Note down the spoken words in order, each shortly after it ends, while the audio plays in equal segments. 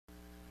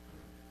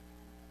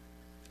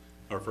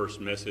Our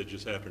first message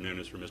this afternoon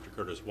is from Mr.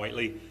 Curtis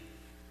Whiteley.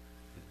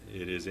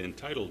 It is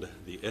entitled,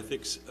 The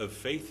Ethics of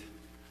Faith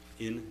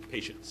in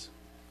Patience.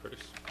 Curtis.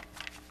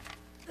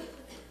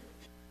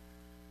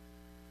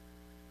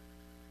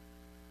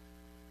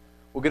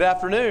 Well, good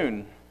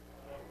afternoon.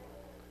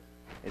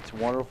 It's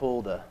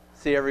wonderful to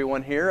see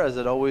everyone here, as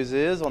it always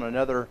is, on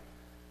another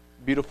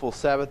beautiful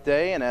Sabbath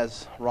day. And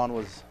as Ron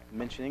was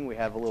mentioning, we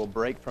have a little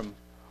break from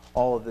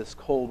all of this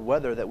cold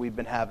weather that we've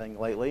been having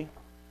lately.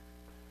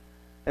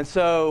 And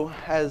so,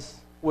 as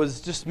was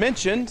just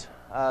mentioned,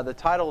 the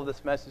title of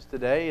this message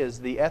today is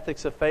The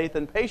Ethics of Faith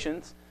and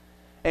Patience.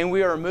 And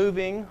we are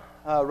moving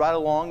right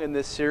along in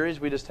this series.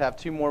 We just have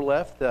two more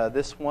left,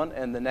 this one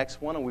and the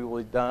next one, and we will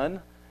be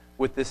done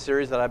with this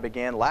series that I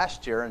began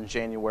last year in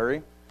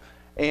January.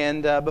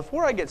 And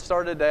before I get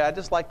started today, I'd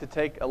just like to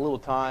take a little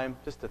time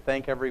just to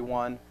thank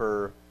everyone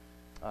for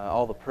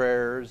all the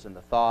prayers and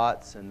the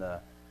thoughts and the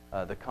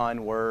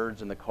kind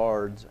words and the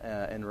cards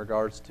in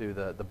regards to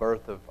the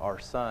birth of our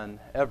son,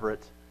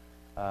 Everett,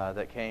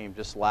 that came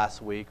just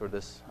last week or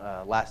this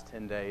last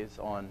 10 days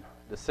on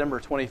December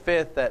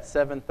 25th at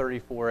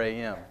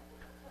 7:34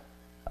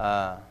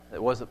 a.m.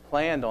 It wasn't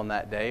planned on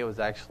that day. It was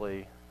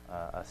actually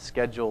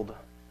scheduled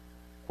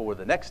for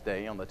the next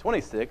day on the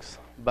 26th,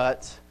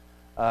 but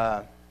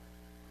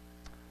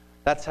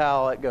that's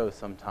how it goes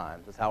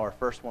sometimes. That's how our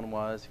first one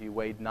was. He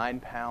weighed 9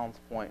 pounds,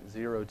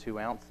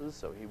 0.02 ounces,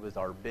 so he was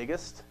our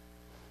biggest.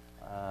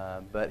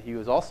 But he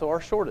was also our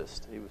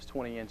shortest. He was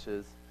 20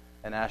 inches,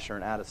 and Asher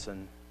and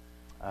Addison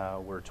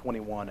were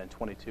 21 and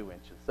 22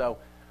 inches. So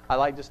I'd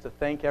like just to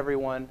thank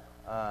everyone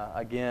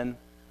again.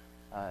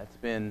 It's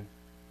been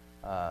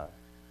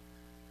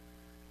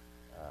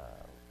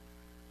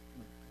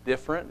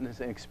different in this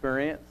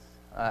experience,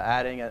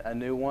 adding a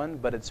new one,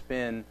 but it's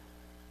been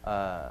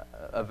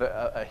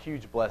a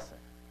huge blessing.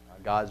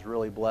 God's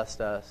really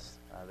blessed us.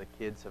 The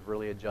kids have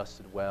really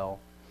adjusted well,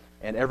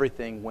 and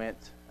everything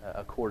went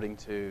according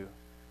to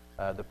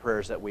the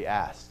prayers that we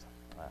asked.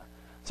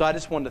 So I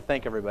just wanted to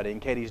thank everybody,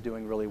 and Katie's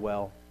doing really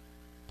well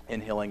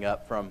in healing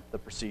up from the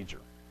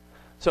procedure.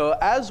 So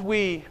as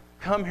we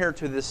come here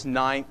to this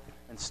 9th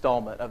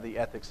installment of the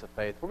Ethics of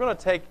Faith, we're going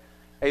to take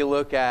a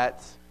look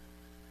at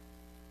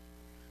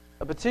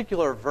a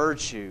particular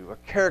virtue, a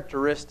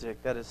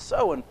characteristic that is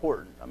so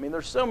important. I mean,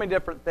 there's so many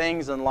different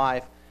things in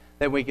life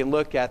that we can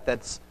look at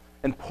that's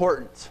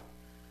important.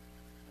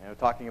 You know,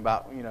 talking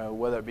about,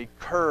 whether it be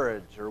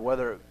courage or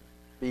whether it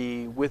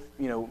be with,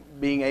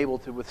 being able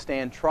to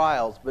withstand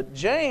trials. But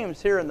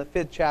James here in the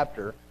 5th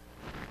chapter,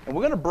 and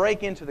we're going to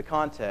break into the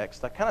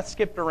context. I kind of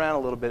skipped around a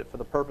little bit for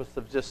the purpose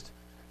of just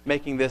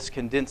making this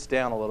condensed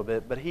down a little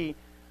bit. But he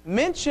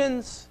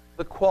mentions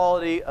the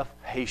quality of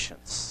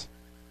patience.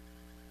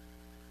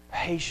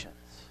 Patience.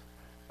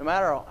 No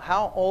matter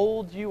how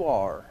old you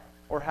are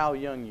or how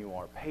young you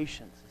are,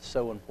 patience is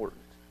so important.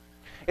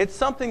 It's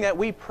something that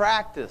we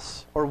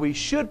practice, or we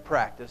should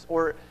practice,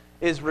 or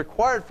is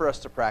required for us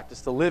to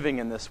practice to living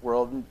in this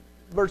world in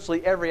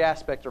virtually every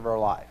aspect of our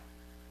life.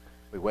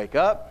 We wake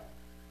up,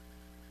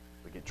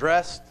 we get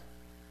dressed,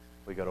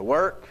 we go to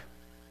work,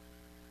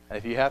 and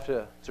if you have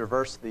to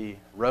traverse the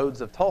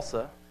roads of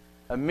Tulsa,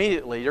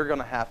 immediately you're going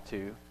to have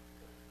to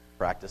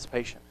practice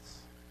patience.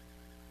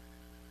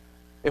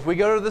 If we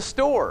go to the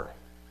store,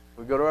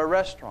 we go to a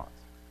restaurant,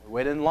 we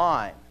wait in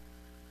line,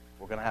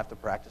 we're going to have to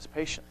practice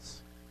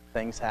patience.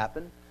 Things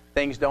happen.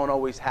 Things don't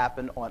always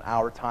happen on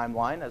our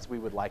timeline as we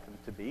would like them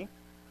to be.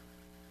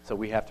 So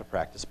we have to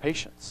practice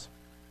patience.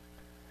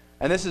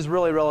 And this is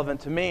really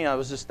relevant to me. I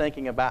was just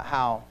thinking about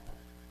how,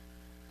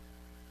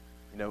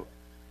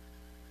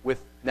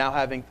 with now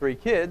having 3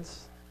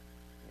 kids,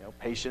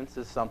 patience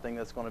is something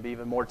that's going to be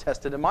even more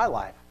tested in my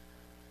life.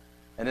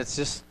 And it's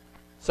just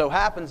so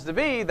happens to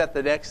be that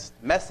the next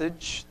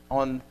message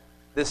on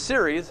this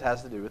series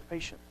has to do with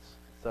patience.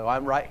 So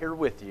I'm right here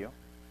with you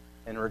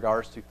in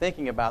regards to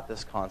thinking about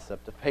this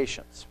concept of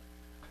patience.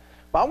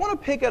 But I want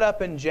to pick it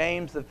up in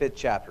James, the 5th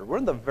chapter. We're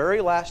in the very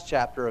last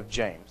chapter of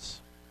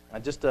James.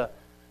 And just a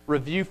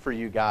review for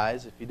you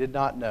guys, if you did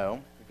not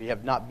know, if you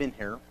have not been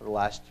here for the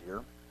last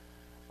year,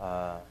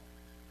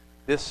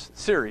 this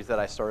series that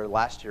I started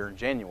last year in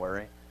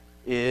January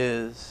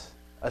is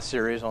a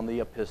series on the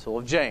Epistle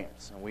of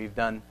James. And we've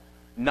done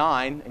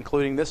 9,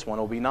 including this one,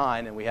 will be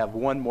 9, and we have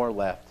one more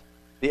left,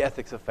 the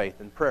Ethics of Faith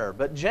and Prayer.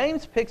 But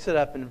James picks it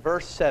up in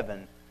verse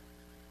 7,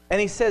 and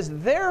he says,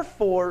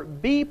 "Therefore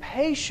be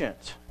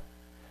patient,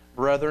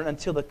 brethren,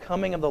 until the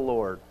coming of the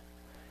Lord.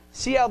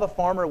 See how the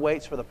farmer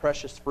waits for the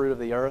precious fruit of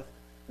the earth,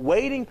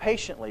 waiting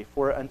patiently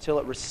for it until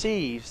it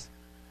receives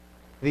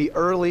the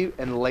early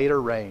and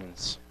later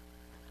rains.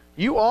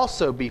 You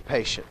also be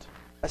patient.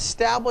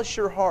 Establish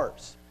your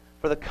hearts,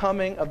 for the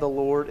coming of the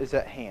Lord is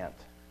at hand.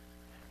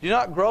 Do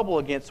not grumble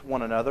against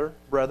one another,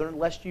 brethren,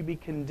 lest you be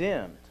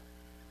condemned.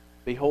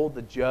 Behold,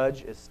 the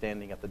judge is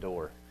standing at the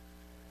door.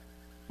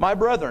 My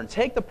brethren,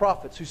 take the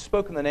prophets who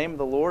spoke in the name of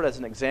the Lord as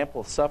an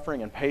example of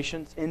suffering and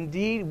patience.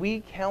 Indeed,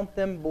 we count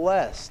them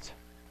blessed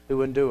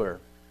who endure.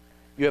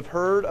 You have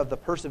heard of the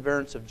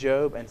perseverance of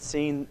Job and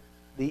seen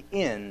the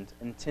end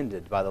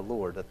intended by the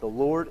Lord, that the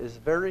Lord is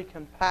very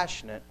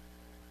compassionate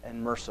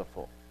and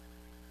merciful.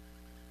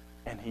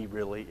 And He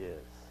really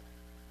is.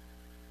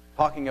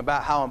 Talking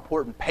about how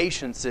important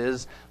patience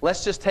is,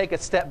 let's just take a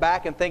step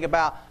back and think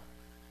about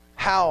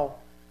how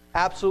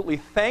absolutely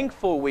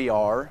thankful we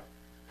are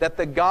that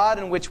the God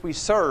in which we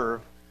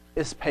serve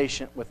is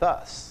patient with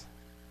us.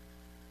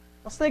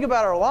 Let's think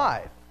about our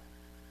life.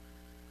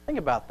 Think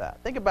about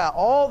that. Think about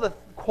all the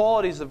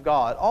qualities of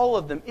God, all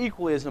of them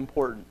equally as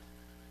important.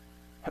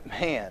 But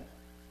man,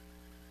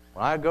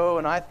 when I go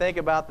and I think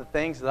about the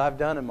things that I've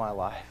done in my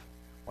life,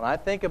 when I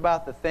think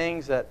about the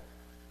things that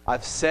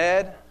I've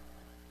said,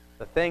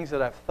 the things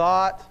that I've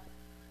thought,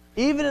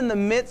 even in the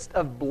midst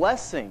of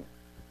blessing,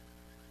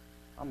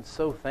 I'm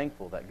so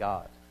thankful that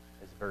God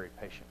is very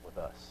patient with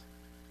us,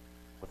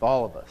 with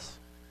all of us.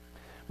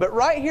 But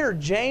right here,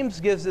 James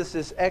gives us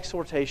this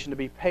exhortation to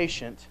be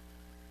patient,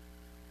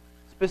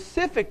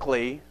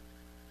 specifically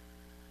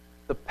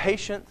the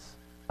patience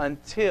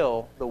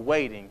until the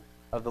waiting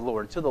of the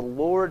Lord, until the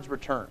Lord's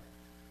return.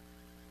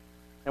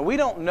 And we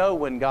don't know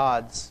when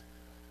God's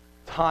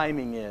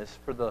timing is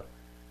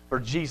for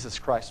Jesus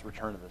Christ's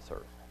return to this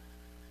earth.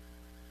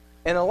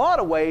 In a lot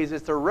of ways,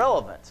 it's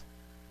irrelevant,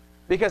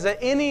 because at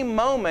any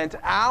moment,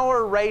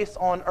 our race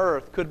on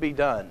earth could be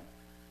done.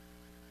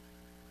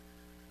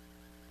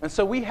 And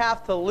so we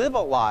have to live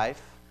a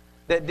life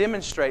that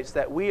demonstrates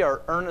that we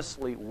are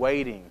earnestly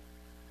waiting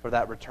for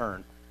that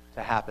return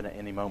to happen at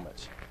any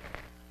moment.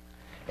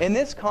 In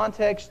this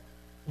context,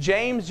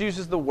 James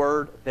uses the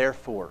word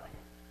therefore.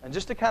 And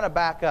just to kind of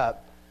back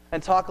up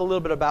and talk a little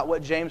bit about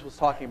what James was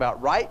talking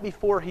about right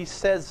before he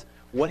says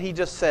what he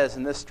just says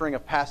in this string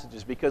of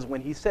passages, because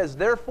when he says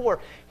therefore,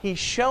 he's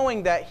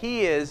showing that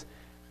he is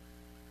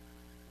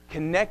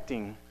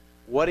connecting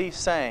what he's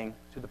saying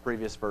to the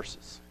previous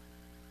verses.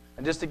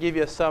 And just to give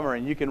you a summary,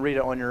 and you can read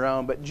it on your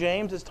own, but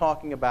James is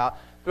talking about,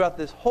 throughout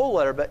this whole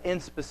letter, but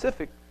in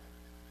specific,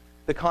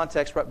 the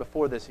context right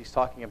before this, he's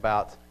talking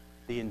about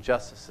the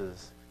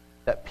injustices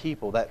that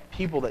people that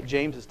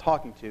James is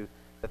talking to,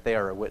 that they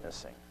are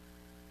witnessing.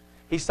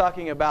 He's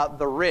talking about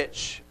the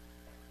rich,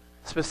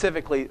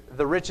 specifically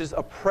the rich's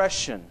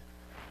oppression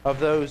of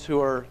those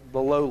who are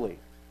the lowly,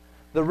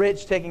 the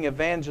rich taking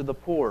advantage of the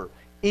poor,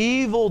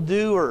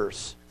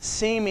 evildoers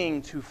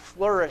seeming to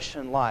flourish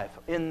in life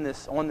on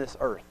this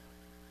earth.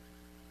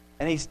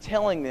 And he's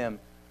telling them,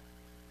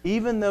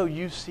 even though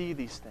you see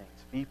these things,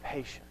 be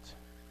patient.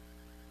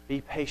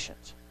 Be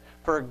patient.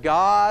 For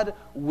God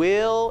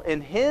will,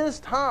 in His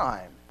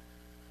time,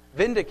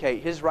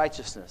 vindicate His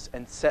righteousness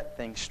and set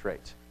things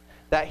straight.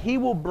 That He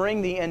will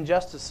bring the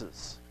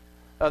injustices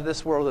of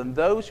this world and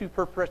those who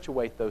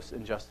perpetuate those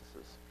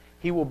injustices,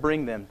 He will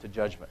bring them to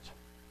judgment.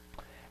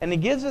 And He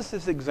gives us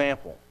this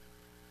example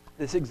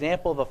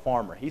of a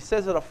farmer. He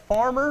says that a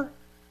farmer,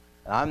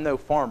 and I'm no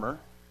farmer,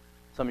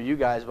 some of you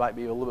guys might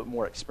be a little bit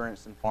more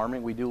experienced in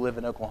farming. We do live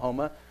in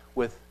Oklahoma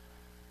with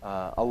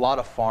a lot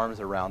of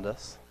farms around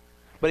us.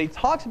 But he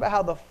talks about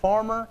how the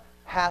farmer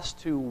has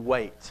to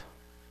wait.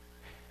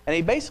 And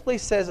he basically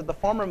says that the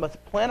farmer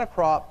must plant a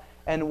crop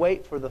and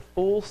wait for the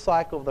full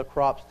cycle of the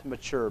crops to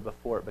mature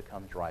before it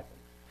becomes ripened.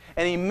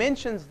 And he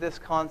mentions this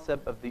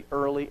concept of the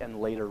early and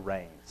later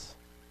rains.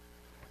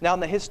 Now, in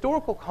the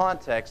historical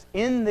context,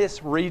 in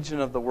this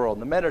region of the world,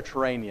 the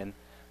Mediterranean,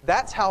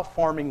 that's how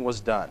farming was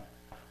done.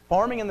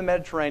 Farming in the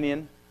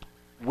Mediterranean,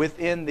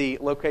 within the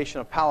location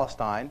of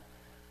Palestine,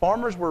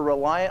 farmers were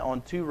reliant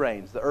on two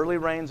rains. The early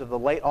rains of the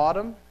late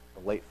autumn,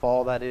 the late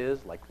fall that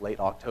is, like late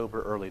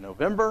October, early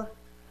November,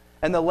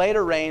 and the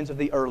later rains of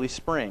the early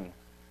spring,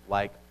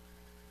 like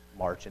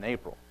March and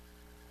April.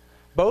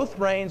 Both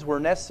rains were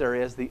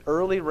necessary as the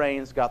early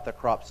rains got the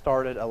crop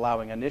started,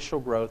 allowing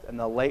initial growth, and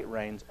the late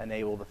rains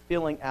enabled the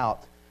filling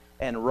out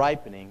and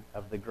ripening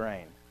of the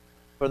grain.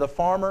 For the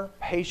farmer,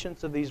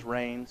 patience of these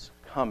rains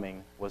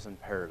coming was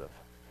imperative.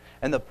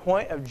 And the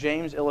point of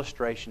James'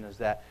 illustration is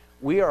that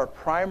we are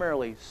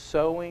primarily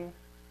sowing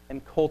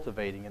and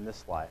cultivating in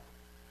this life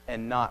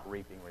and not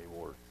reaping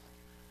rewards.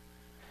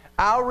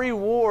 Our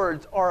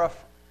rewards are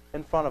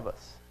in front of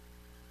us.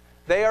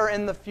 They are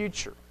in the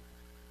future.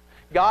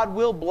 God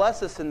will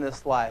bless us in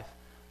this life.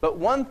 But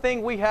one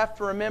thing we have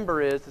to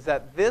remember is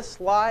that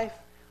this life,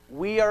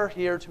 we are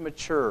here to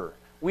mature.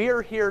 We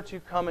are here to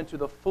come into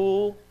the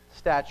full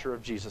stature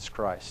of Jesus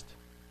Christ.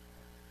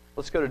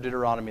 Let's go to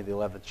Deuteronomy, the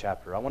 11th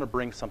chapter. I want to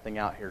bring something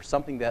out here,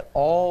 something that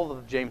all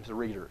of James'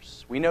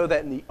 readers, we know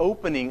that in the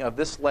opening of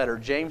this letter,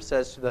 James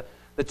says to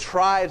the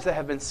tribes that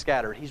have been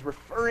scattered, he's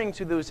referring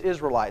to those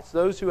Israelites,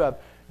 those who have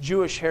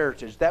Jewish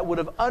heritage, that would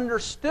have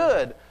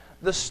understood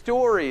the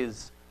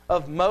stories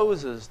of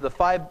Moses, the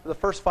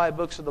first 5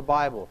 books of the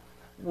Bible,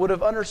 would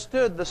have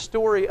understood the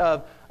story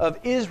of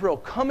Israel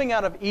coming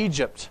out of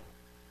Egypt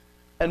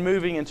and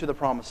moving into the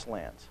Promised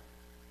Land.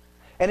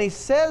 And he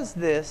says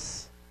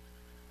this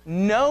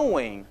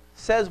knowing,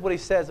 says what he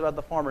says about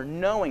the farmer,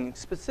 knowing,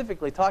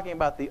 specifically talking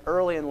about the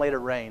early and later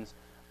rains,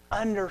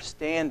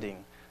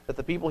 understanding that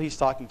the people he's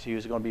talking to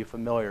is going to be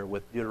familiar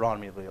with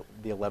Deuteronomy,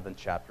 the 11th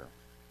chapter.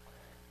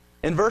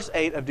 In verse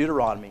 8 of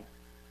Deuteronomy,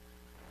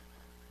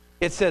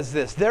 It says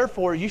this,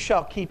 "Therefore you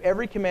shall keep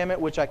every commandment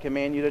which I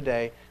command you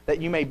today,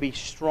 that you may be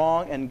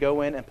strong and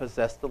go in and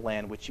possess the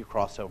land which you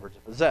cross over to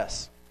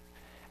possess.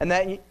 And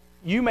that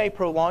you may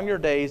prolong your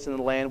days in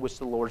the land which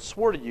the Lord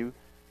swore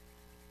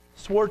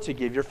to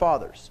give your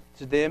fathers,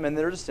 to them and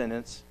their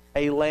descendants,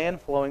 a land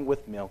flowing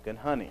with milk and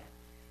honey."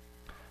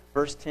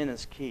 Verse 10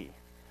 is key.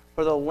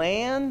 "For the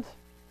land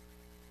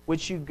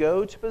which you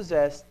go to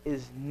possess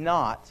is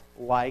not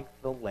like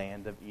the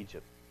land of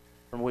Egypt,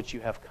 from which you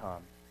have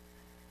come,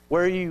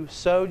 where you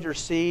sowed your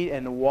seed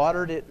and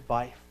watered it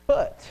by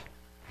foot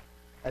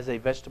as a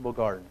vegetable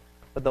garden.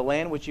 But the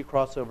land which you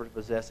cross over to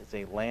possess is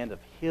a land of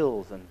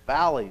hills and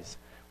valleys,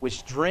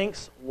 which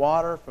drinks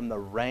water from the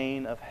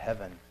rain of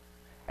heaven.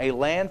 A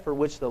land for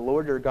which the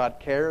Lord your God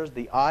cares.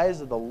 The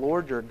eyes of the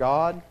Lord your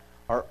God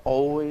are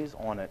always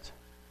on it,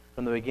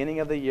 from the beginning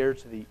of the year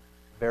to the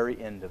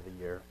very end of the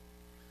year.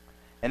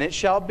 And it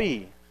shall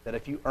be that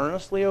if you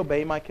earnestly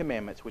obey my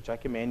commandments, which I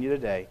command you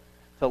today,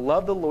 to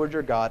love the Lord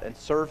your God and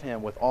serve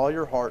him with all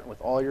your heart and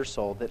with all your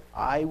soul, that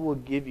I will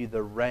give you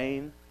the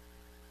rain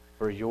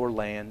for your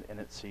land in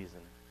its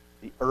season,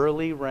 the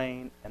early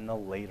rain and the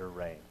later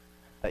rain,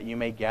 that you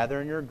may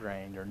gather in your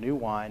grain, your new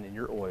wine, and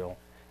your oil.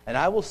 And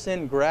I will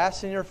send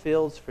grass in your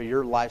fields for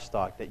your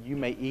livestock, that you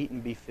may eat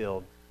and be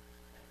filled.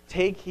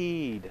 Take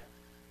heed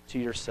to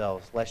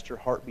yourselves, lest your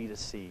heart be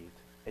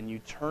deceived, and you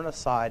turn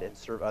aside and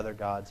serve other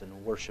gods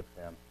and worship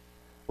them.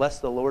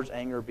 Lest the Lord's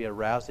anger be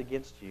aroused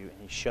against you,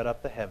 and he shut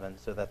up the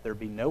heavens, so that there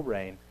be no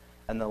rain,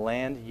 and the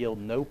land yield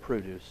no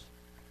produce.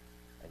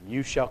 And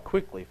you shall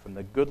quickly from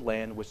the good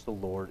land which the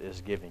Lord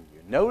is giving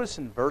you." Notice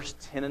in verse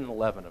 10 and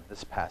 11 of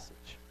this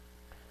passage,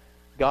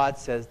 God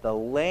says, the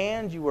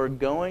land you are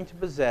going to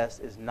possess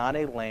is not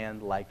a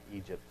land like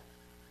Egypt.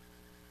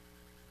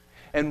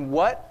 And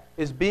what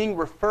is being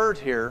referred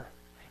here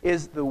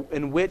is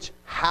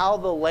how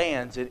the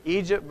lands in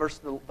Egypt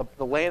versus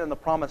the land in the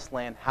promised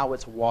land, how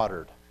it's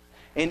watered.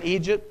 In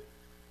Egypt,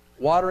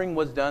 watering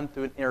was done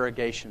through an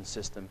irrigation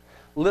system.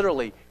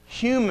 Literally,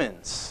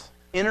 humans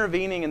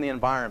intervening in the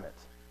environment,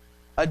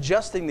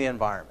 adjusting the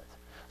environment.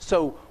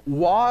 So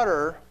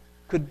water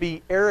could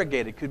be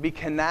irrigated, could be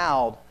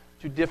canaled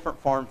to different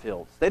farm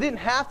fields. They didn't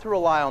have to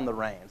rely on the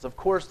rains. Of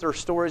course, there are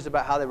stories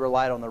about how they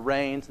relied on the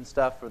rains and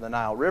stuff for the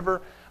Nile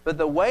River, but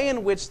the way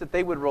in which that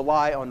they would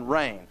rely on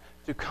rain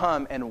to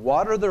come and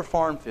water their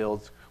farm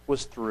fields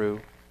was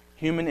through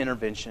human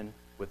intervention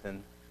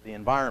within the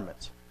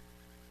environment.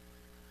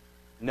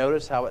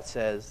 Notice how it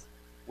says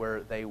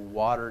where they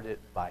watered it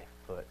by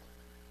foot.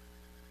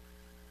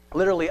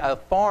 Literally, a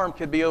farm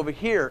could be over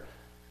here,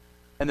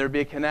 and there'd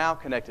be a canal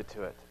connected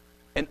to it.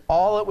 And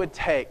all it would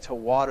take to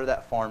water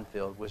that farm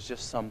field was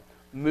just some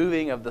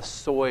moving of the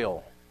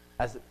soil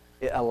as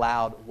it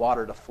allowed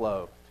water to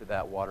flow to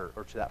that water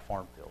or to that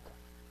farm field.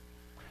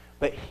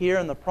 But here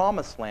in the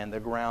promised land, the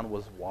ground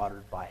was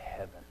watered by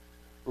heaven,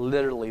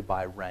 literally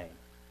by rain.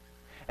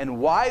 And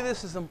why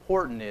this is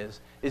important is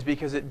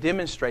because it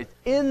demonstrates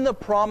in the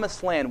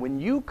promised land, when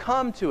you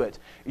come to it,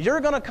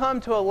 you're going to come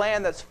to a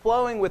land that's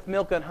flowing with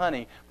milk and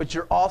honey, but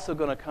you're also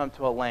going to come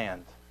to a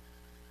land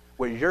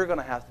where you're going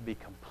to have to be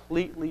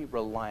completely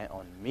reliant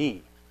on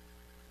me,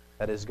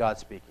 that is God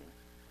speaking,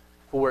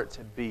 for it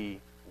to be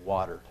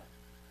watered.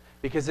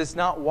 Because it's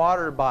not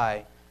watered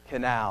by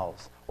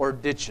canals or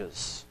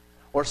ditches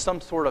or some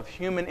sort of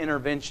human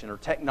intervention or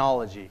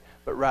technology,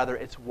 but rather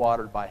it's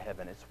watered by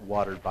heaven. It's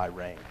watered by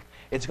rain.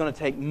 It's going to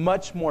take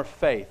much more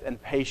faith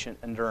and patient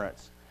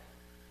endurance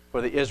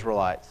for the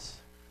Israelites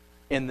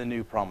in the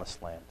new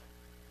promised land.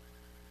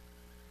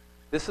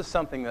 This is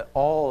something that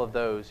all of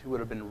those who would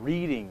have been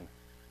reading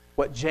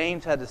what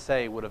James had to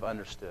say would have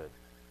understood.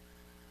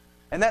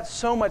 And that's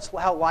so much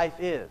how life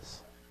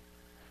is.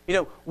 You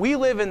know, we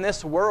live in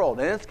this world,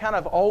 and it's kind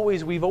of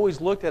we've always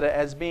looked at it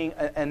as being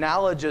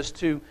analogous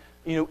to,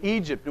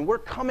 Egypt. And we're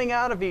coming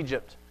out of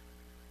Egypt.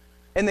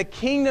 And the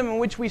kingdom in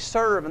which we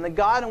serve and the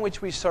God in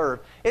which we serve,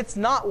 it's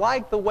not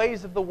like the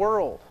ways of the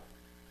world.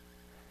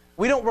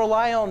 We don't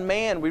rely on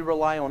man, we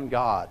rely on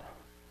God.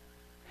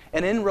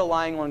 And in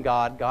relying on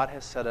God, God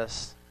has set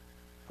us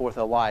forth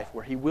a life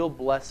where he will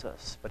bless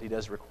us, but he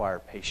does require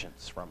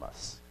patience from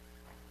us.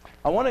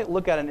 I want to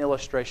look at an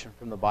illustration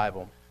from the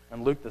Bible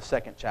in Luke, the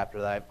 2nd chapter,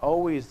 that I've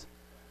always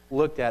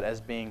looked at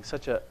as being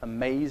such an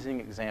amazing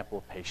example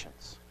of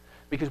patience.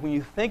 Because when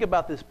you think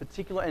about this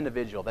particular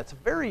individual, that's a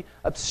very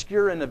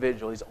obscure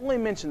individual. He's only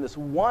mentioned this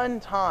one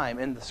time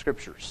in the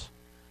Scriptures.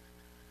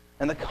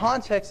 And the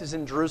context is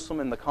in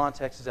Jerusalem, and the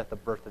context is at the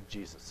birth of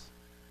Jesus.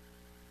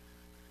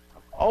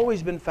 I've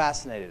always been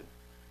fascinated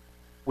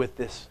with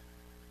this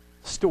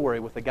story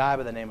with a guy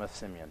by the name of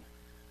Simeon.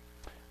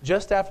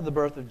 Just after the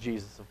birth of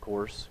Jesus, of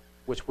course,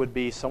 which would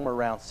be somewhere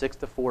around 6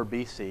 to 4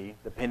 BC,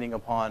 depending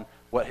upon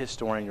what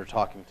historian you're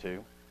talking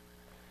to.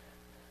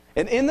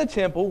 And in the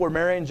temple where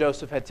Mary and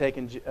Joseph had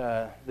taken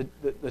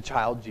the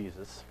child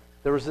Jesus,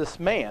 there was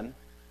this man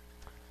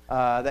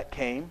that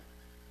came,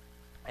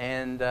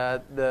 and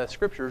the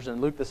Scriptures in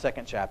Luke, the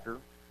 2nd chapter,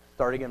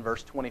 starting in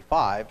verse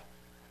 25,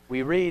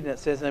 we read, and it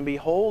says, "And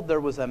behold,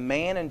 there was a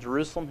man in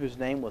Jerusalem whose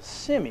name was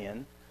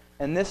Simeon,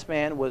 And this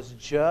man was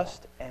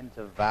just and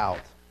devout,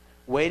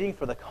 waiting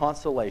for the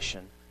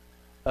consolation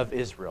of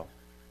Israel.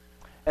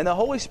 And the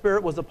Holy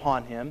Spirit was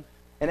upon him,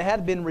 and it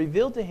had been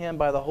revealed to him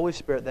by the Holy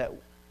Spirit that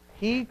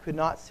he could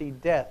not see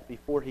death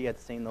before he had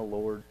seen the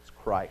Lord's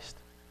Christ.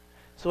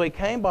 So he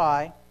came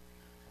by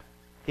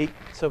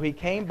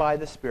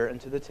the Spirit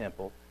into the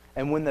temple,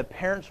 and when the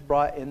parents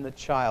brought in the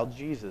child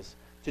Jesus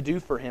to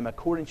do for him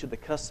according to the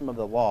custom of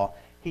the law,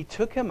 he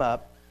took him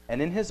up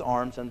and in his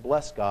arms and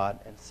blessed God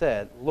and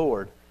said,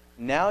 Lord,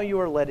 now you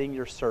are letting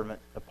your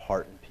servant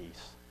depart in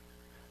peace,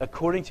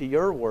 according to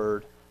your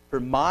word, for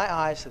my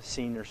eyes have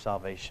seen your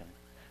salvation,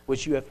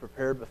 which you have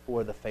prepared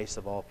before the face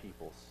of all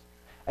peoples,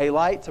 a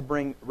light to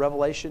bring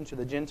revelation to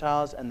the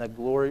Gentiles and the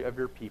glory of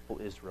your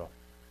people Israel.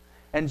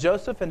 And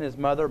Joseph and his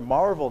mother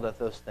marveled at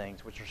those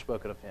things which were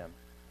spoken of him.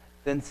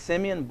 Then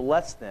Simeon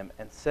blessed them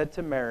and said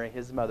to Mary,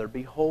 his mother,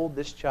 Behold,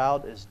 this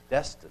child is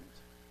destined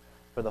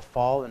for the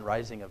fall and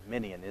rising of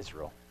many in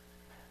Israel,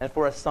 and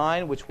for a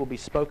sign which will be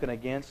spoken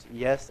against,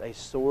 yes, a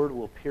sword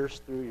will pierce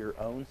through your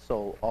own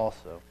soul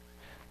also,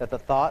 that the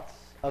thoughts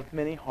of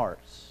many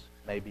hearts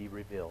may be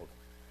revealed.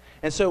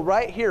 And so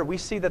right here we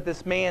see that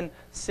this man,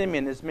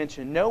 Simeon, is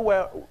mentioned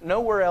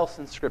nowhere else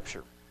in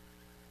Scripture.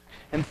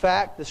 In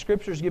fact, the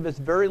Scriptures give us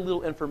very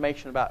little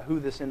information about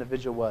who this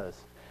individual was.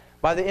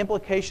 By the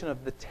implication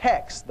of the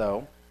text,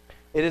 though,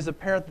 it is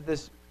apparent that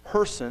this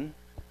person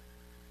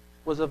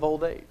was of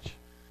old age.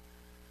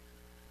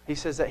 He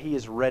says that he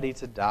is ready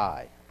to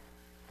die.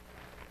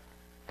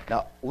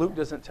 Now, Luke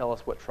doesn't tell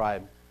us what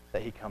tribe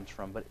that he comes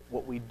from, but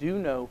what we do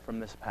know from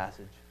this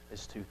passage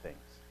is two things.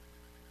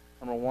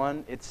 Number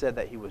one, it said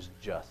that he was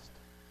just.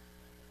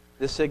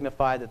 This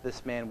signified that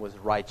this man was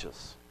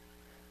righteous,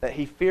 that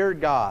he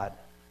feared God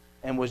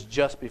and was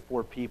just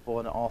before people,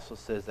 and it also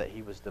says that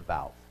he was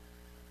devout.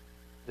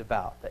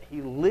 That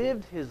he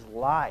lived his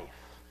life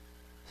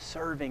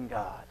serving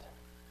God.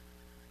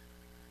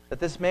 That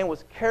this man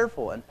was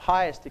careful and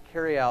pious to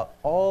carry out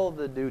all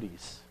the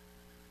duties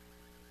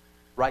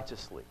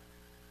righteously.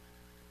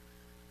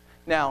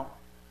 Now,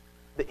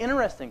 the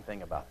interesting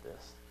thing about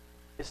this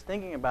is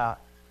thinking about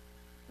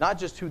not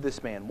just who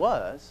this man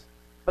was,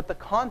 but the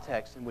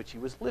context in which he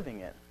was living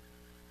in.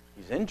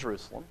 He's in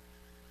Jerusalem.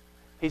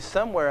 He's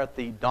somewhere at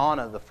the dawn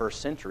of the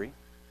first century.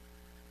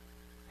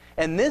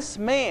 And this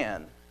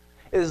man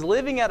is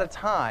living at a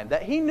time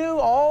that he knew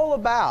all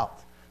about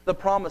the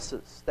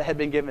promises that had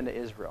been given to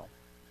Israel.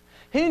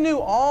 He knew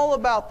all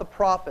about the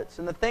prophets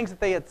and the things that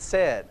they had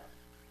said.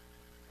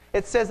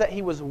 It says that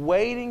he was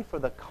waiting for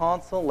the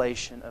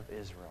consolation of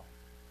Israel.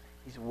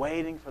 He's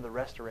waiting for the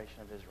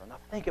restoration of Israel. Now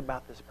think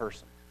about this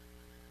person.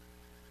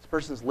 This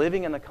person's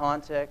living in the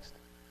context.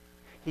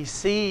 He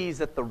sees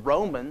that the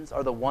Romans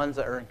are the ones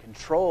that are in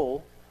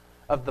control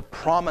of the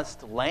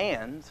promised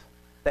land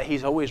that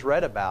he's always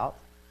read about.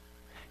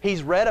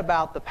 He's read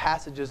about the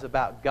passages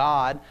about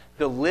God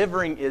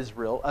delivering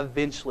Israel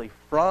eventually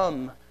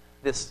from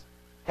this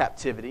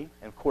captivity.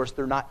 And of course,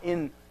 they're not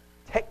in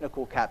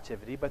technical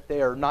captivity, but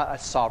they are not a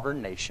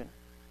sovereign nation.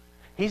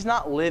 He's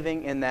not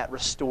living in that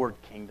restored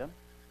kingdom.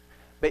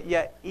 But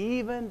yet,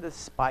 even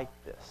despite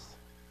this,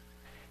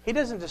 he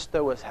doesn't just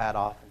throw his hat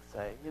off and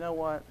say, you know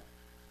what?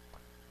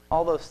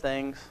 All those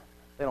things,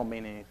 they don't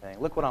mean anything.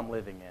 Look what I'm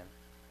living in.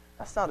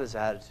 That's not his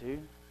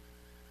attitude.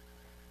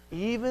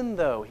 Even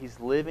though he's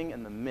living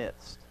in the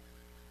midst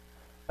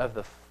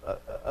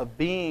of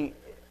being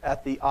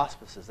at the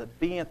auspices, of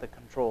being at the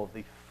control of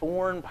the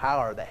foreign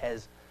power that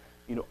has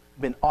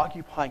been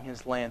occupying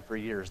his land for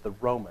years, the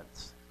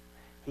Romans,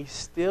 he's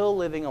still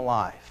living a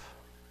life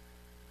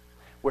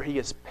where he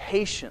is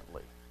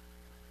patiently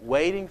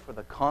waiting for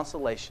the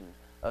consolation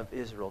of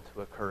Israel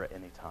to occur at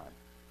any time.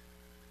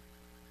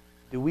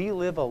 Do we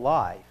live a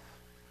life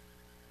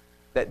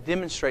that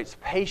demonstrates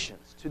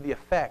patience to the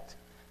effect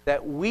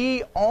that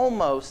we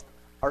almost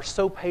are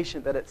so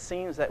patient that it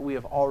seems that we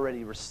have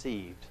already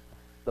received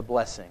the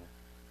blessing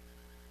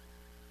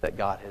that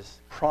God has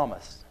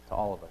promised to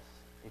all of us,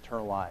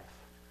 eternal life,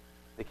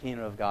 the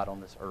kingdom of God on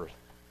this earth?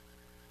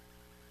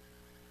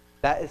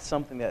 That is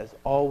something that has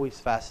always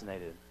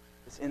fascinated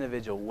this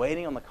individual,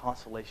 waiting on the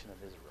consolation of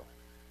Israel.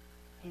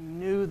 He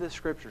knew the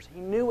Scriptures. He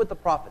knew what the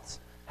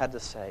prophets had to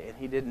say, and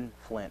he didn't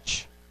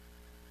flinch.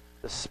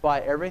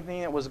 Despite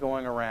everything that was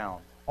going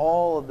around,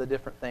 all of the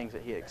different things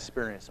that he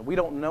experienced. And we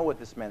don't know what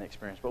this man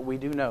experienced, but we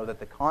do know that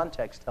the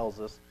context tells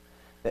us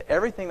that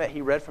everything that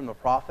he read from the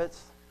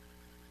prophets,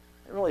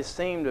 it really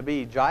seemed to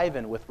be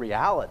jiving with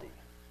reality.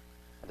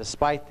 And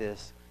despite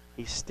this,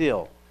 he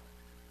still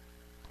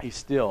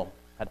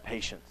had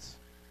patience.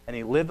 And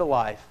he lived a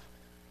life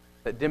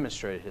that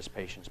demonstrated his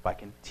patience by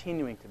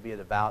continuing to be a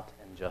devout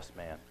and just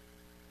man.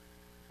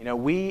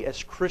 We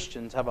as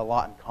Christians have a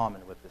lot in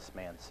common with this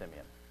man,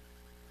 Simeon.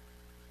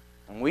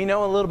 And we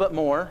know a little bit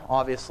more,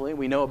 obviously.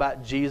 We know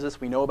about Jesus.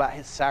 We know about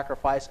his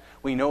sacrifice.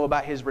 We know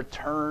about his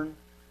return.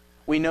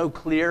 We know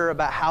clear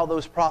about how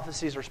those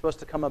prophecies are supposed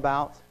to come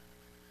about.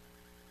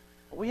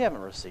 But we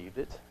haven't received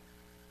it.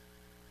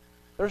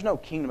 There's no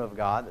kingdom of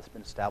God that's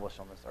been established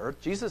on this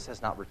earth. Jesus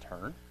has not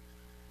returned.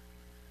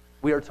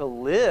 We are to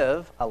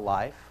live a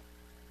life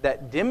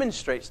that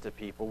demonstrates to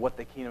people what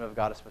the kingdom of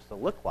God is supposed to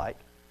look like.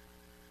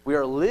 We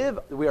are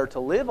to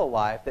live a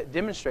life that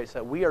demonstrates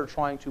that we are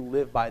trying to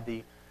live by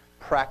the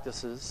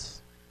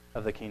practices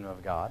of the kingdom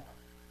of God,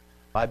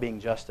 by being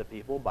just to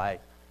people, by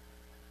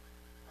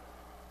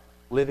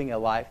living a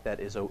life that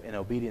is in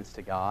obedience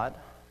to God,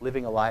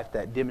 living a life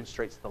that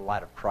demonstrates the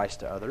light of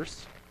Christ to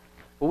others.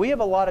 But we have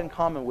a lot in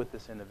common with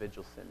this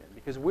individual, Simeon,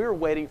 because we're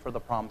waiting for the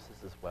promises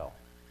as well.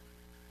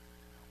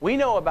 We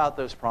know about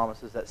those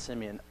promises that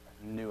Simeon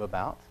knew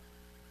about,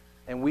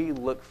 and we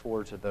look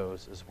forward to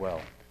those as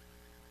well.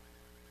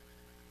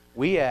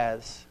 We,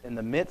 as in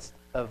the midst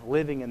of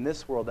living in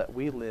this world that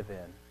we live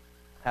in,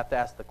 have to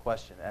ask the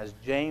question, as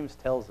James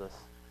tells us,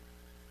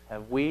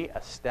 have we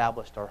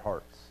established our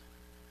hearts?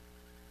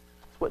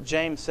 It's what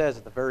James says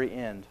at the very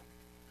end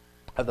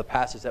of the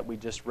passage that we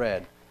just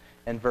read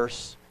in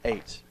verse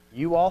 8.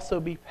 You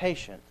also be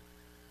patient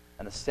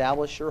and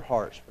establish your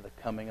hearts, for the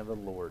coming of the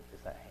Lord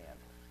is at hand.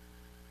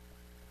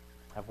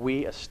 Have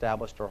we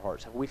established our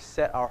hearts? Have we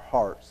set our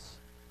hearts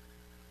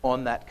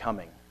on that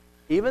coming?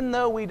 Even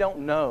though we don't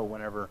know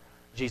whenever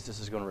Jesus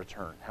is going to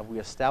return, have we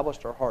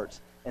established our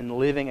hearts in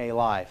living a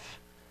life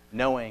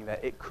knowing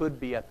that it could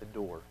be at the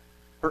door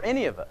for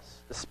any of us,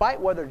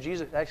 despite whether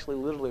Jesus actually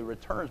literally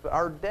returns? But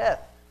our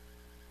death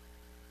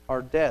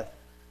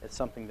is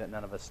something that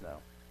none of us know.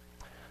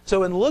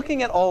 So in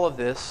looking at all of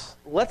this,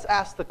 let's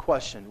ask the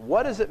question,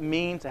 what does it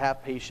mean to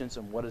have patience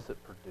and what does it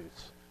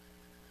produce?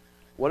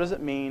 What does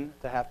it mean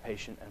to have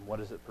patience and what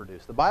does it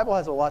produce? The Bible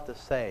has a lot to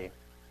say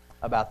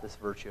about this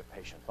virtue of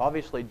patience.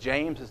 Obviously,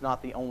 James is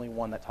not the only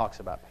one that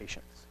talks about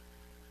patience.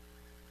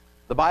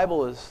 The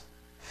Bible is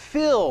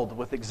filled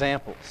with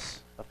examples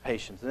of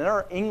patience. And in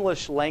our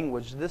English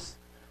language, this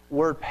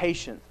word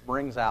patience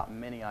brings out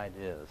many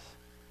ideas.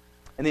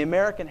 In the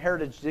American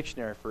Heritage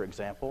Dictionary, for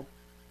example,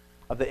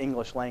 of the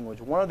English language,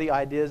 one of the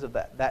ideas of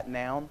that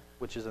noun,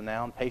 which is a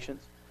noun,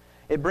 patience,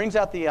 it brings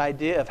out the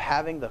idea of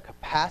having the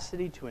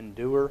capacity to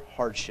endure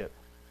hardship,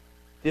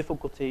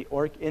 difficulty,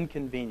 or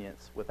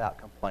inconvenience without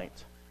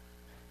complaint.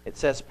 It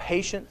says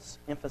patience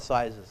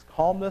emphasizes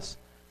calmness,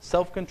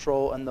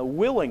 self-control, and the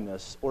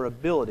willingness or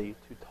ability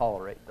to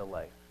tolerate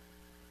delay.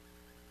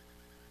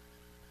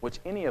 Which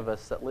any of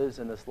us that lives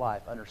in this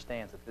life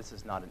understands that this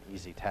is not an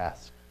easy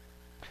task.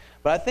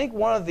 But I think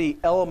one of the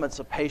elements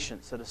of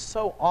patience that is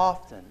so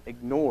often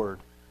ignored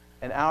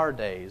in our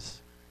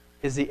days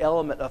is the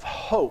element of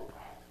hope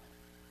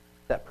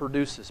that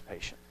produces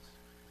patience.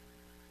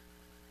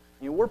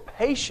 You know, we're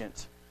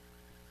patient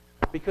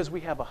because we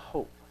have a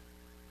hope.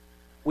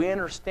 We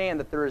understand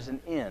that there is an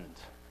end.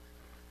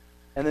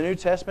 In the New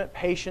Testament,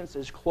 patience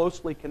is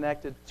closely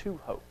connected to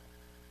hope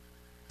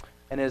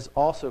and is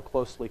also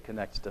closely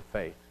connected to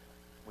faith.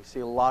 We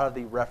see a lot of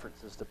the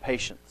references to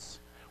patience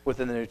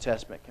within the New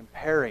Testament,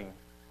 comparing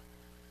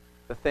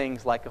the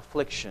things like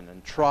affliction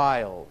and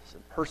trials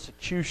and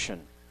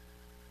persecution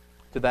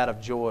to that of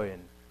joy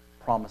and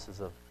promises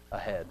of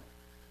ahead.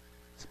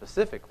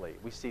 Specifically,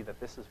 we see that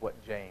this is what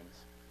James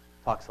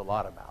talks a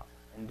lot about.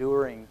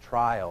 Enduring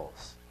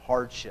trials,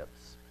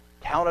 hardships.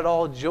 Count it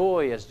all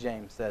joy, as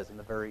James says in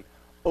the very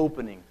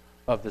opening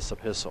of this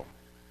epistle.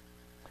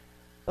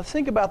 Let's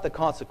think about the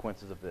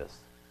consequences of this.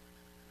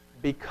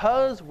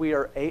 Because we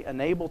are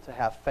unable to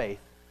have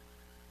faith,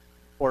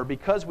 or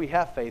because we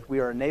have faith, we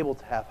are enabled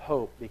to have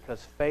hope,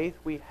 because faith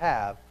we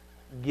have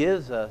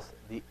gives us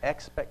the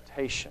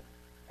expectation,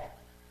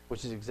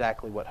 which is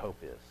exactly what hope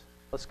is.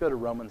 Let's go to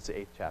Romans, the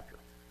 8th chapter.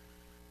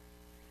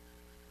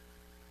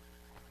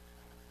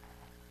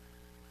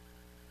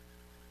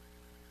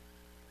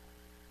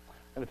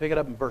 I'm going to pick it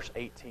up in verse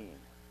 18.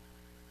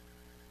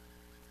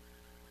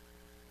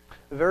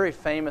 A very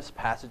famous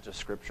passage of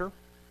Scripture.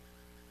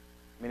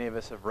 Many of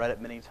us have read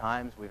it many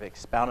times. We've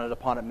expounded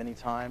upon it many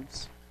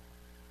times.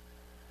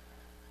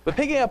 But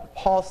picking up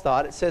Paul's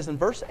thought, it says in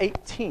verse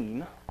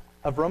 18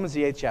 of Romans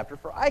the 8th chapter,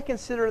 "For I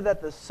consider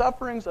that the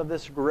sufferings of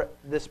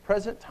this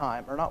present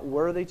time are not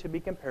worthy to be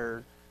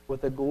compared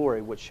with the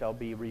glory which shall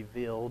be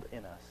revealed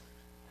in us.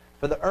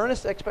 For the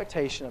earnest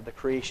expectation of the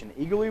creation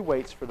eagerly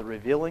waits for the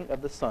revealing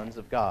of the sons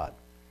of God.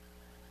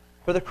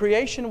 For the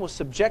creation was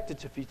subjected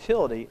to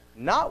futility,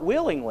 not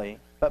willingly,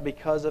 but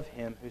because of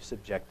him who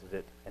subjected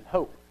it in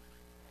hope.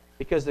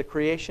 Because the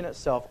creation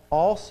itself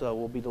also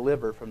will be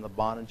delivered from the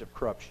bondage of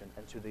corruption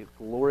into the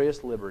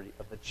glorious liberty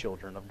of the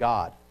children of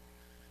God.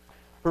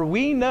 For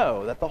we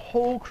know that the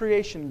whole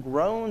creation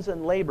groans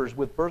and labors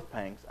with birth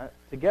pangs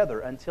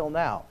together until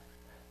now.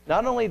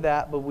 Not only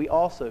that, but we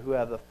also, who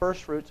have the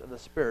first fruits of the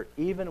Spirit,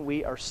 even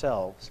we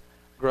ourselves,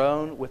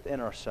 groan within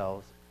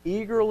ourselves,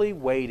 eagerly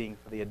waiting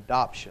for the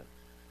adoption,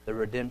 the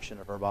redemption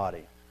of our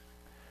body.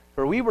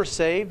 For we were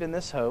saved in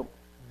this hope,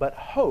 but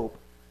hope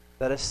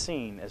that is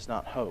seen is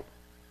not hope.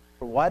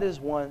 For why does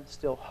one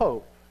still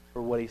hope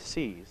for what he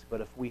sees?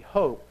 But if we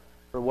hope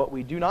for what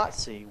we do not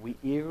see, we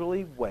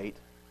eagerly wait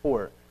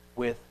for it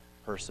with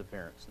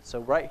perseverance." And so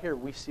right here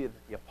we see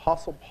that the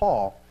Apostle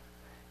Paul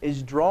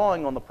is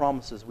drawing on the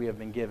promises we have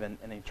been given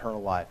in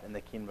eternal life in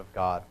the kingdom of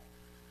God.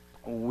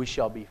 We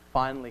shall be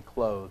finally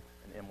clothed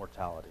in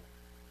immortality.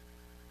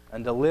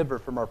 and delivered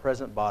from our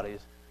present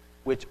bodies,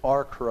 which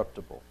are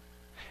corruptible.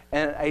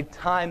 And a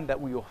time that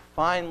we will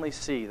finally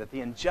see that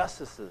the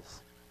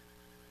injustices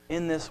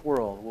in this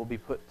world will be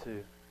put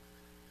to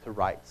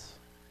rights.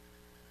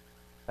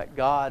 That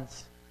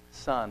God's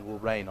Son will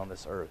reign on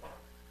this earth.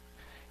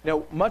 You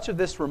know, much of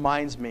this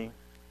reminds me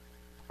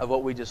of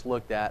what we just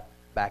looked at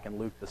back in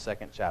Luke, the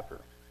 2nd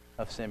chapter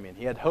of Simeon.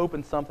 He had hope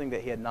in something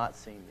that he had not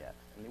seen yet.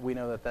 And we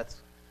know that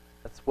that's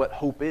what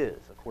hope is,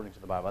 according to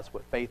the Bible. That's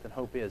what faith and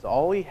hope is.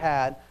 All he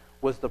had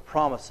was the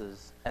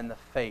promises and the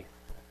faith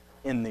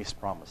in these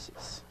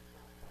promises.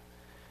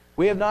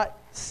 We have not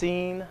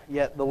seen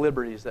yet the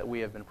liberties that we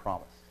have been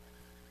promised.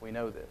 We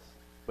know this,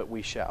 but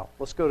we shall.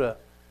 Let's go to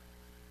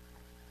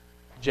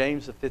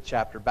James, the 5th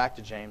chapter, back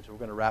to James. We're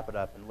going to wrap it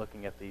up in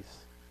looking at these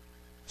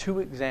two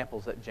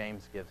examples that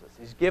James gives us.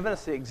 He's given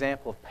us the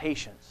example of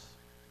patience.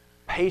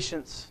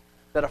 Patience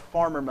that a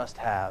farmer must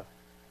have.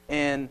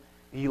 And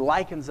he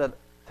likens it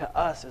to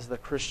us as the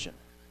Christian.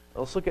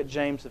 Let's look at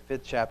James, the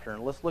 5th chapter,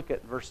 and let's look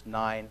at verse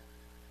 9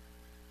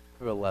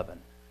 through 11.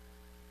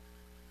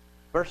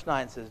 Verse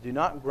 9 says, "Do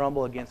not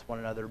grumble against one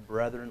another,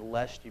 brethren,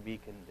 lest you be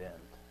condemned.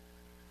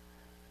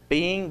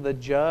 Being the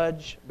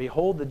judge,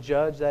 behold, the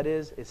judge, that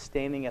is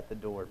standing at the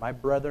door. My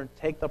brethren,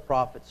 take the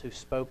prophets who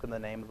spoke in the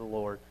name of the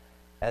Lord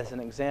as an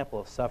example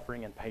of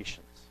suffering and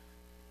patience.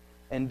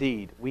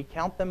 Indeed, we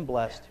count them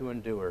blessed who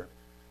endure.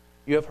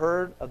 You have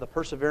heard of the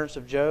perseverance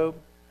of Job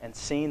and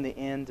seen the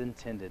end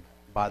intended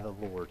by the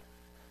Lord,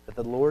 that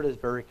the Lord is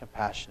very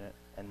compassionate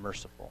and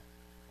merciful."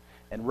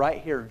 And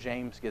right here,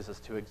 James gives us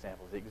two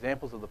examples, the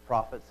examples of the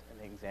prophets and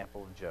the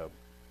example of Job.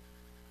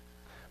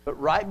 But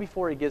right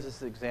before he gives us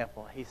the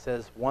example, he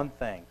says one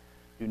thing: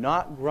 do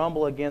not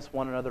grumble against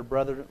one another,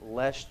 brethren,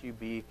 lest you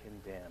be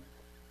condemned.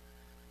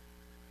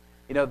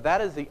 You know,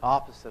 that is the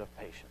opposite of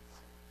patience.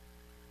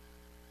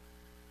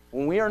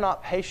 When we are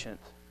not patient,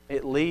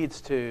 it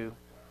leads to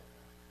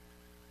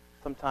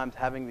sometimes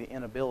having the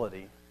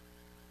inability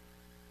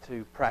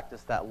to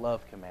practice that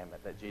love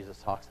commandment that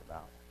Jesus talks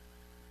about.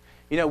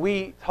 You know,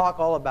 we talk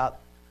all about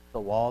the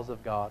laws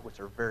of God, which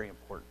are very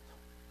important.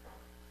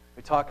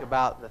 We talk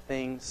about the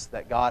things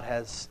that God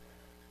has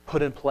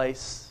put in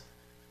place.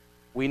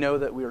 We know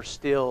that we are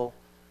still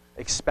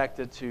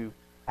expected to,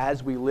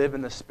 as we live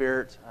in the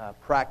Spirit,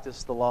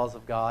 practice the laws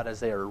of God as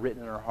they are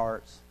written in our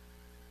hearts.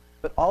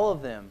 But all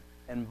of them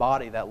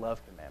embody that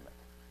love commandment.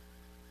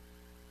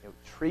 You know,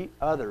 treat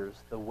others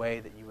the way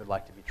that you would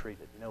like to be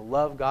treated. You know,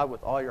 love God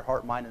with all your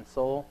heart, mind, and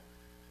soul,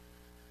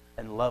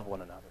 and love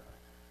one another.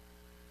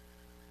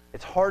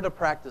 It's hard to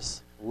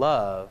practice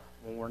love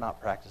when we're not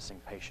practicing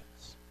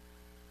patience.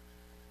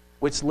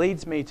 Which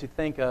leads me to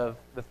think of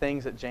the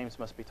things that James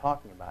must be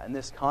talking about. In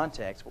this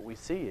context, what we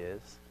see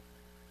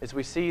is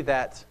we see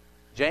that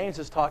James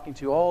is talking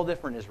to all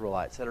different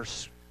Israelites that are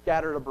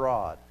scattered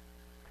abroad.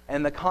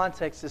 And the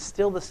context is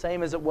still the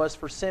same as it was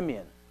for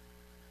Simeon.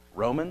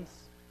 Romans,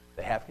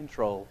 they have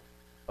control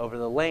over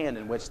the land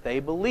in which they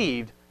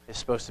believed is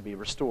supposed to be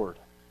restored.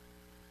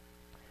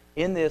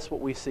 In this,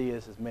 what we see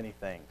is many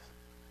things.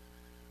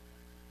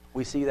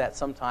 We see that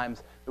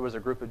sometimes there was a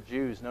group of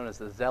Jews known as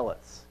the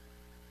Zealots.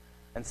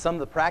 And some of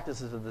the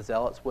practices of the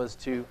Zealots was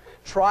to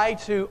try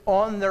to,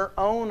 on their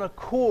own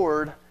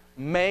accord,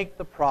 make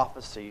the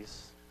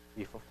prophecies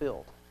be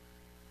fulfilled.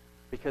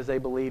 Because they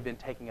believed in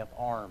taking up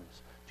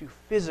arms to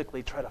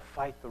physically try to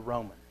fight the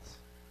Romans.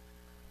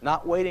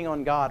 Not waiting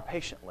on God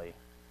patiently,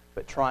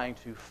 but trying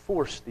to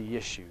force the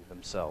issue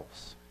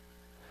themselves.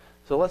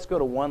 So let's go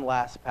to one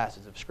last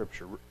passage of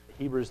Scripture,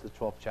 Hebrews the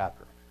 12th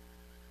chapter.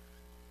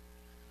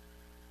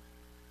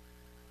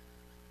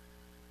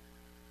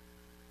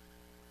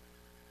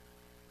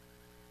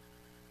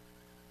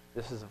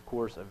 This is, of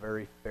course, a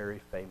very,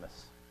 very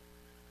famous.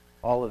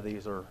 All of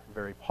these are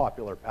very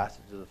popular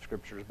passages of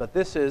Scriptures. But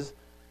this is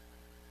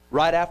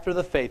right after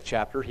the faith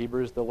chapter,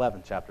 Hebrews the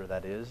 11th chapter,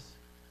 that is.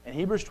 In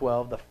Hebrews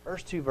 12, the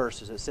first two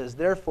verses, it says,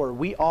 "Therefore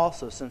we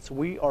also, since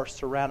we are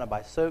surrounded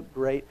by so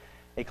great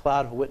a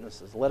cloud of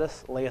witnesses, let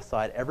us lay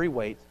aside every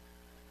weight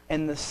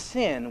and the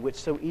sin which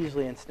so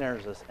easily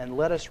ensnares us, and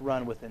let us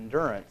run with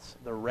endurance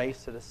the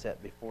race that is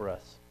set before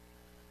us,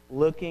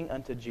 looking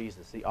unto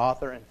Jesus, the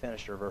author and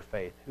finisher of our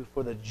faith, who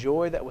for the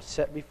joy that was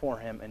set before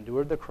him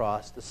endured the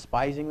cross,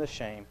 despising the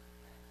shame,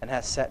 and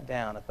has sat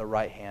down at the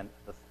right hand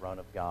of the throne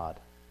of God."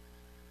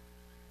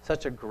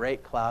 Such a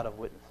great cloud of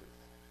witnesses.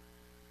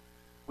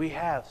 We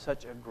have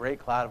such a great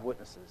cloud of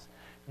witnesses.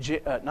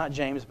 Not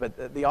James,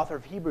 but the author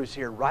of Hebrews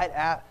here,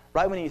 right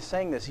when he's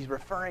saying this, he's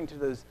referring to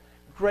those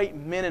great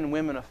men and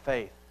women of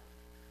faith.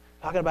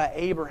 Talking about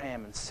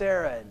Abraham and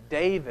Sarah and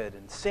David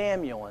and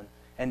Samuel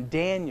and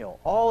Daniel,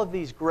 all of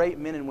these great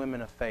men and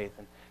women of faith,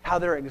 and how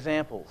they're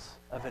examples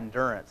of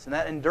endurance. And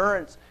that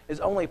endurance is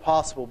only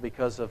possible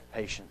because of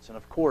patience. And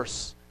of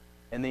course,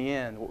 in the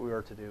end, what we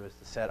are to do is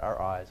to set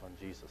our eyes on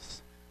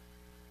Jesus.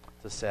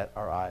 To set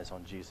our eyes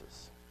on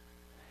Jesus.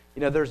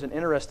 You know, there's an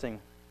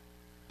interesting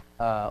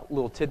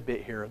little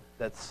tidbit here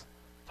that's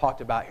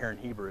talked about here in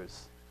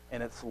Hebrews,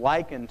 and it's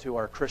likened to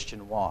our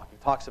Christian walk. He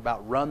talks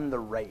about run the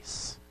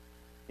race.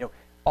 You know,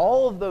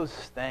 all of those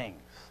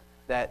things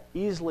that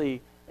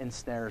easily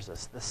ensnares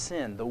us, the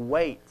sin, the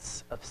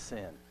weights of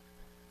sin.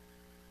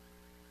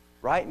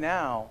 Right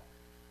now,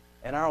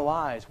 in our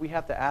lives, we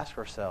have to ask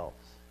ourselves,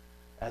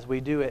 as we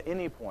do at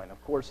any point. Of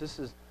course,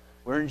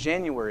 we're in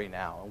January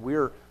now, and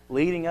we're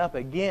leading up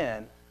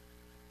again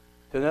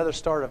to another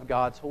start of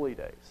God's holy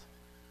days,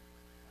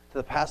 to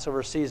the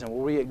Passover season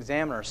where we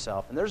examine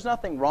ourselves. And there's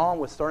nothing wrong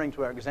with starting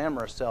to examine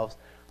ourselves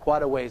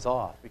quite a ways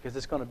off, because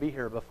it's going to be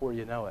here before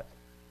you know it.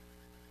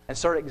 And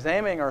start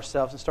examining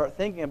ourselves and start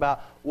thinking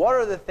about what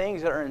are the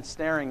things that are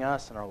ensnaring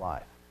us in our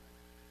life.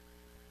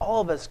 All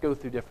of us go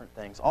through different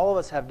things. All of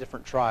us have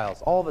different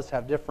trials. All of us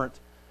have different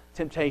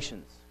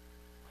temptations.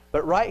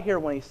 But right here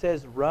when he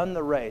says run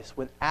the race,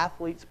 when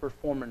athletes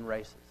perform in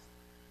races,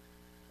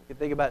 you can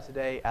think about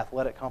today,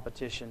 athletic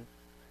competition.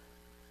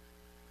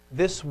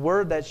 This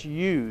word that's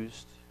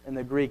used in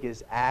the Greek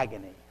is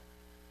agony.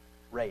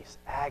 Race,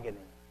 agony.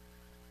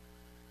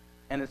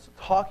 And it's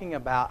talking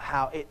about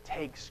how it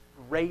takes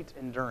great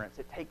endurance.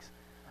 It takes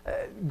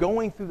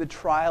going through the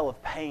trial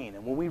of pain.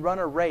 And when we run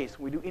a race,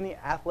 when we do any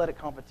athletic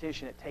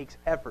competition, it takes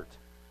effort.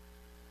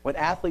 When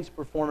athletes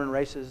perform in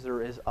races,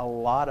 there is a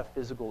lot of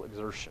physical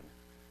exertion.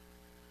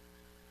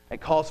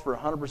 It calls for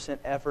 100%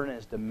 effort and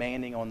is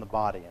demanding on the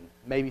body. And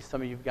maybe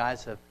some of you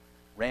guys have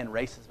ran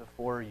races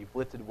before, you've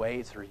lifted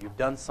weights, or you've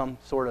done some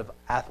sort of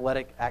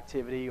athletic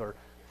activity or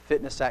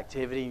fitness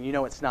activity, and you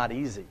know it's not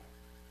easy.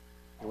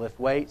 You lift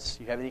weights,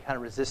 you have any kind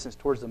of resistance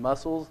towards the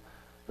muscles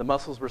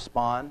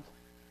respond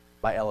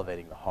by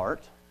elevating the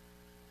heart.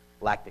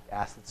 Lactic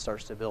acid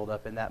starts to build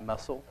up in that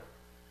muscle,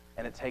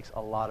 and it takes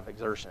a lot of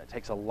exertion. It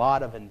takes a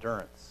lot of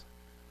endurance.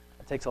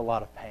 It takes a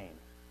lot of pain.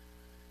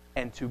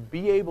 And to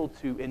be able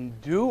to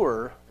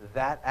endure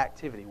that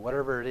activity,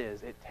 whatever it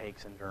is, it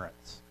takes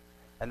endurance.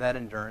 And that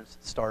endurance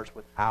starts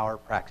with our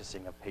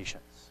practicing of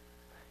patience.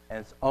 And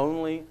it's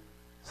only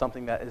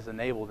something that is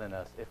enabled in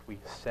us if we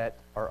set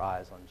our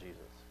eyes on Jesus.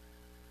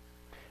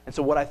 And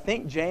so what I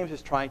think James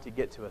is trying to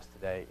get to us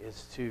today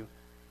is to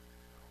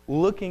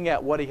looking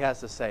at what he has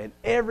to say and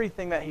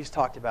everything that he's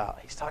talked about.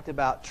 He's talked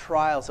about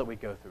trials that we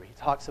go through. He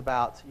talks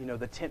about,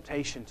 the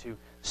temptation to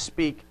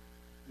speak,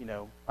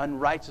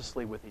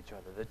 unrighteously with each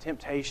other. The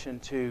temptation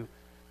to,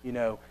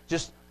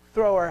 just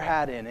throw our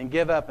hat in and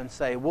give up and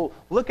say, well,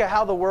 look at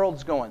how the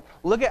world's going.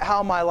 Look at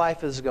how my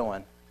life is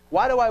going.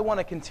 Why do I want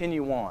to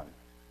continue on?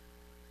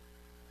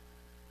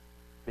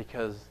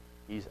 Because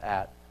he's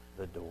at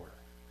the door.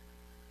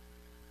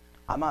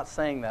 I'm not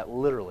saying that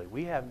literally.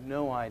 We have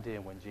no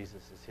idea when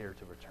Jesus is here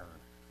to return.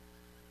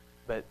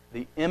 But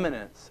the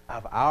imminence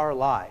of our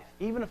life,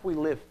 even if we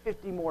live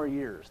 50 more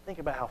years, think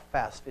about how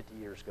fast 50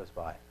 years goes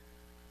by.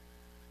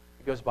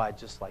 It goes by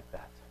just like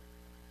that.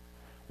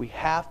 We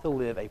have to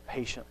live a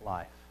patient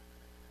life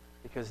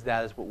because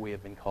that is what we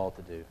have been called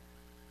to do.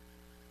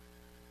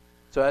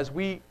 So as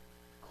we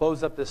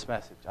close up this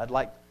message, I'd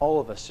like all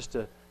of us just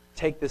to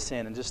take this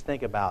in and just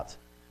think about,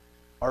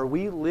 are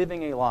we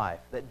living a life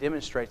that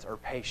demonstrates our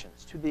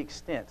patience to the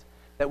extent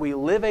that we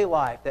live a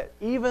life that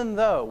even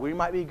though we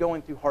might be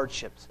going through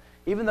hardships,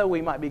 even though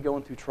we might be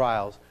going through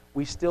trials,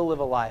 we still live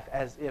a life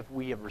as if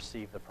we have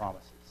received the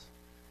promises?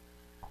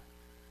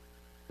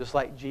 Just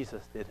like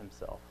Jesus did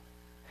himself.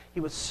 He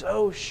was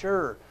so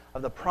sure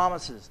of the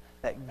promises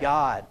that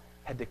God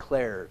had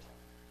declared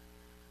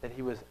that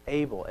he was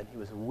able and he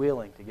was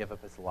willing to give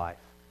up his life.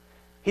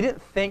 He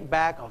didn't think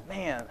back, oh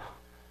man,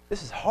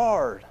 this is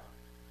hard.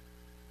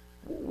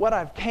 What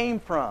I've came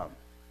from.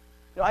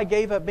 I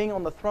gave up being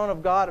on the throne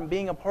of God and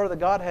being a part of the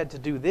Godhead to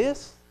do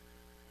this.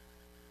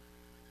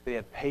 But he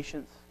had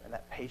patience, and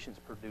that patience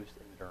produced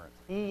endurance.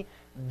 He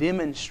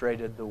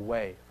demonstrated the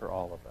way for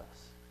all of us.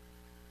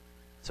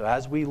 So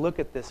as we look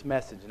at this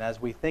message and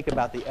as we think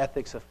about the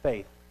ethics of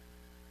faith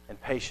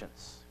and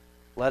patience,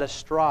 let us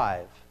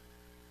strive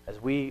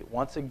as we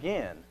once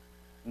again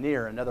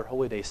near another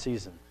holy day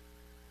season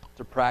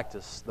to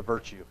practice the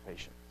virtue of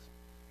patience.